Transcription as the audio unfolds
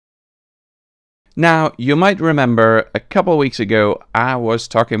Now, you might remember a couple of weeks ago, I was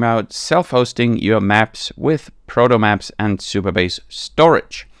talking about self-hosting your maps with Protomaps and Supabase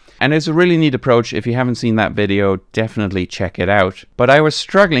storage. And it's a really neat approach. If you haven't seen that video, definitely check it out. But I was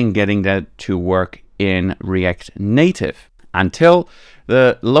struggling getting that to work in React Native until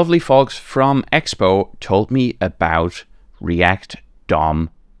the lovely folks from Expo told me about React DOM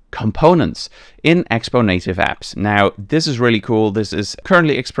components in Expo native apps. Now, this is really cool. This is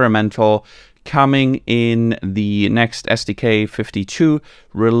currently experimental, coming in the next SDK 52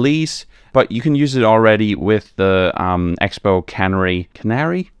 release, but you can use it already with the Expo Canary,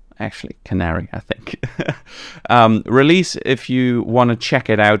 I think, release if you want to check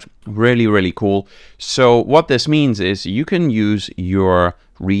it out. Really, really cool. So what this means is you can use your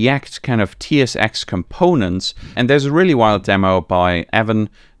React kind of TSX components, and there's a really wild demo by Evan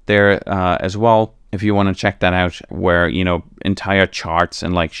there as well, if you want to check that out, where, you know, entire charts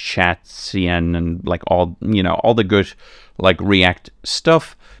and like chat, CN, and like all, you know, all the good like React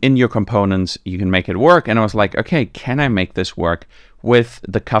stuff in your components, you can make it work. And I was like, okay, can I make this work with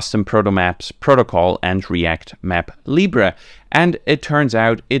the custom Protomaps protocol and React MapLibre? And it turns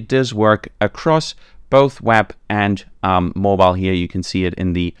out it does work across both web and mobile. Here you can see it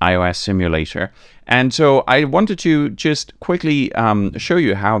in the iOS simulator. And so I wanted to just quickly show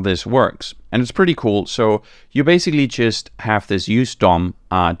you how this works. And it's pretty cool. So you basically just have this use DOM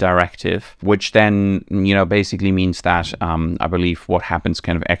directive, which then, you know, basically means that I believe what happens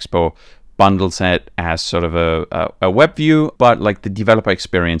kind of Expo bundles it as sort of a web view, but like the developer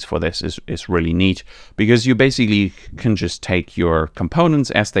experience for this is really neat, because you basically can just take your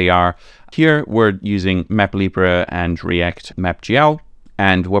components as they are. Here we're using MapLibre and React MapGL,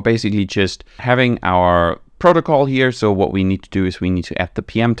 and we're basically just having our protocol here. So what we need to do is we need to add the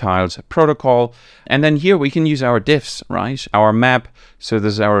PMTiles protocol, and then here we can use our diffs, right? Our map. So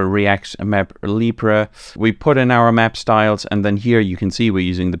this is our React MapLibre. We put in our map styles, and then here you can see we're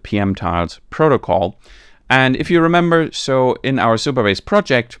using the PMTiles protocol. And if you remember, so in our Supabase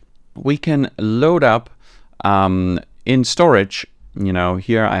project, we can load up in storage. You know,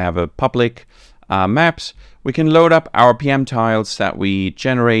 here I have a public maps. We can load up our PMTiles that we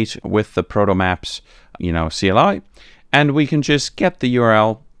generate with the Protomaps, you know, CLI, and we can just get the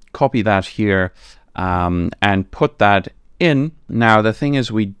URL, copy that here, and put that in. Now, the thing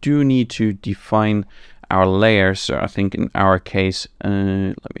is, we do need to define our layers. So I think in our case,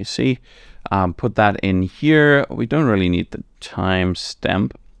 let me see, put that in here. We don't really need the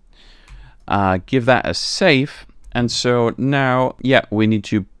timestamp. Give that a save. And so now, yeah, we need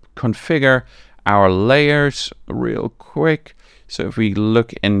to configure our layers real quick. So if we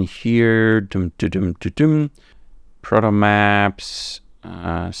look in here, Protomaps,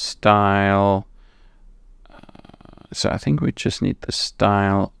 style. So I think we just need the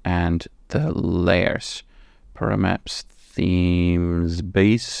style and the layers. Protomaps themes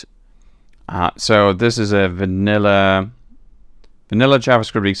base. So this is a vanilla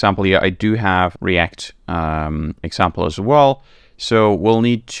JavaScript example here. I do have React example as well. So we'll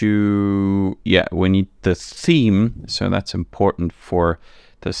need to, yeah, we need the theme. So that's important for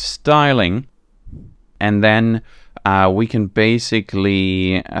the styling. And then we can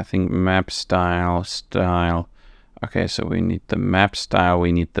basically, I think map style. Okay, so we need the map style,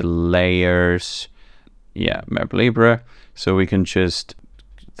 we need the layers. Yeah, MapLibre. So we can just,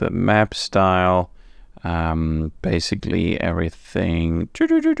 the map style, basically everything.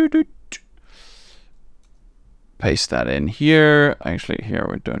 Paste that in here. Actually, here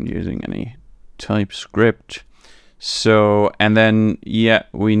we're not using any TypeScript. So, and then, yeah,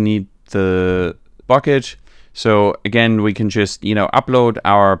 we need the bucket. So again, we can just, you know, upload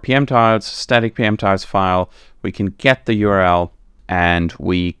our PMTiles, static PMTiles file. We can get the URL and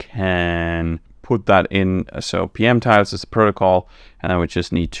we can put that in. So PMTiles is the protocol, and then we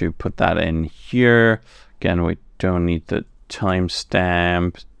just need to put that in here. Again, we don't need the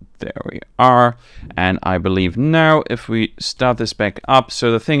timestamp. There we are. And I believe now if we start this back up,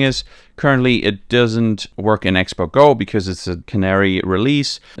 so the thing is, currently it doesn't work in Expo Go because it's a Canary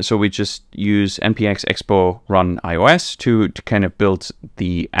release. So we just use npx expo run iOS to kind of build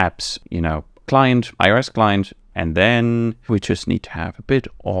the app's, you know, client, iOS client. And then we just need to have a bit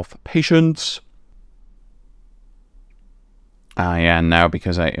of patience. Yeah, now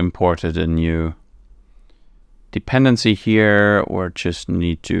because I imported a new dependency here, or just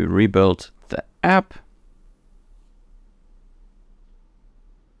need to rebuild the app.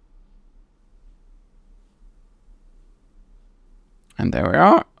 And there we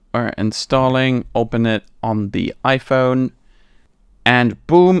are. We're installing, open it on the iPhone, and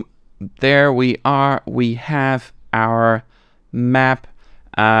boom, there we are. We have our map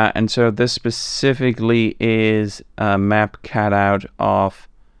And so this specifically is a map cutout of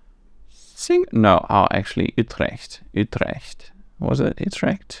actually Utrecht. Was it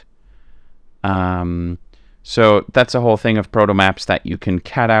Utrecht? So that's the whole thing of Protomaps, that you can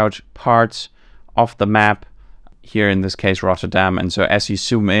cut out parts of the map, here in this case Rotterdam, and so as you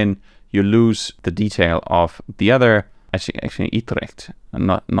zoom in you lose the detail of the other, actually Utrecht,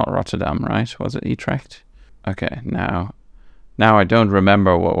 not Rotterdam, right? Was it Utrecht? Okay, now I don't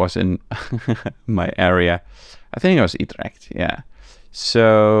remember what was in my area. I think it was Utrecht, yeah.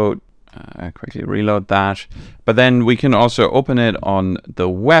 So I quickly reload that. But then we can also open it on the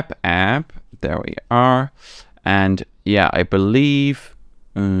web app. There we are. And yeah, I believe,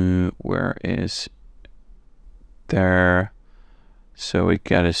 where is there? So we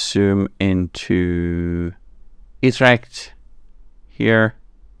gotta zoom into Utrecht here.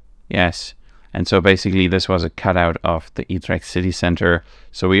 Yes. And so basically this was a cutout of the Utrecht city center.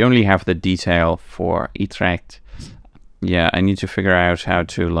 So we only have the detail for Utrecht. Yeah, I need to figure out how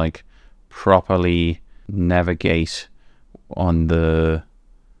to like properly navigate on the...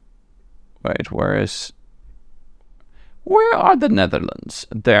 Wait, where are the Netherlands?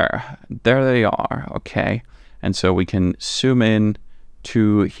 There they are. Okay. And so we can zoom in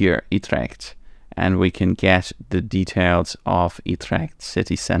to here, Utrecht, and we can get the details of Utrecht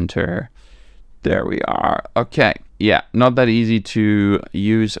city center. There we are. Okay. Yeah, not that easy to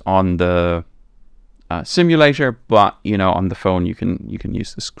use on the simulator, but you know, on the phone you can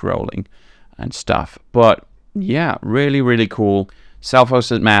use the scrolling and stuff. But yeah, really cool.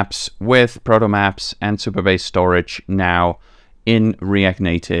 Self-hosted maps with Protomaps and Supabase storage now in React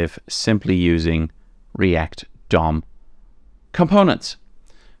Native, simply using React DOM components.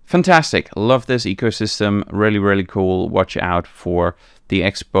 Fantastic. Love this ecosystem. Really cool. Watch out for the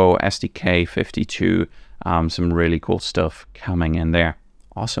Expo SDK 52. Some really cool stuff coming in there.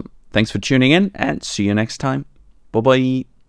 Awesome. Thanks for tuning in and see you next time. Bye-bye.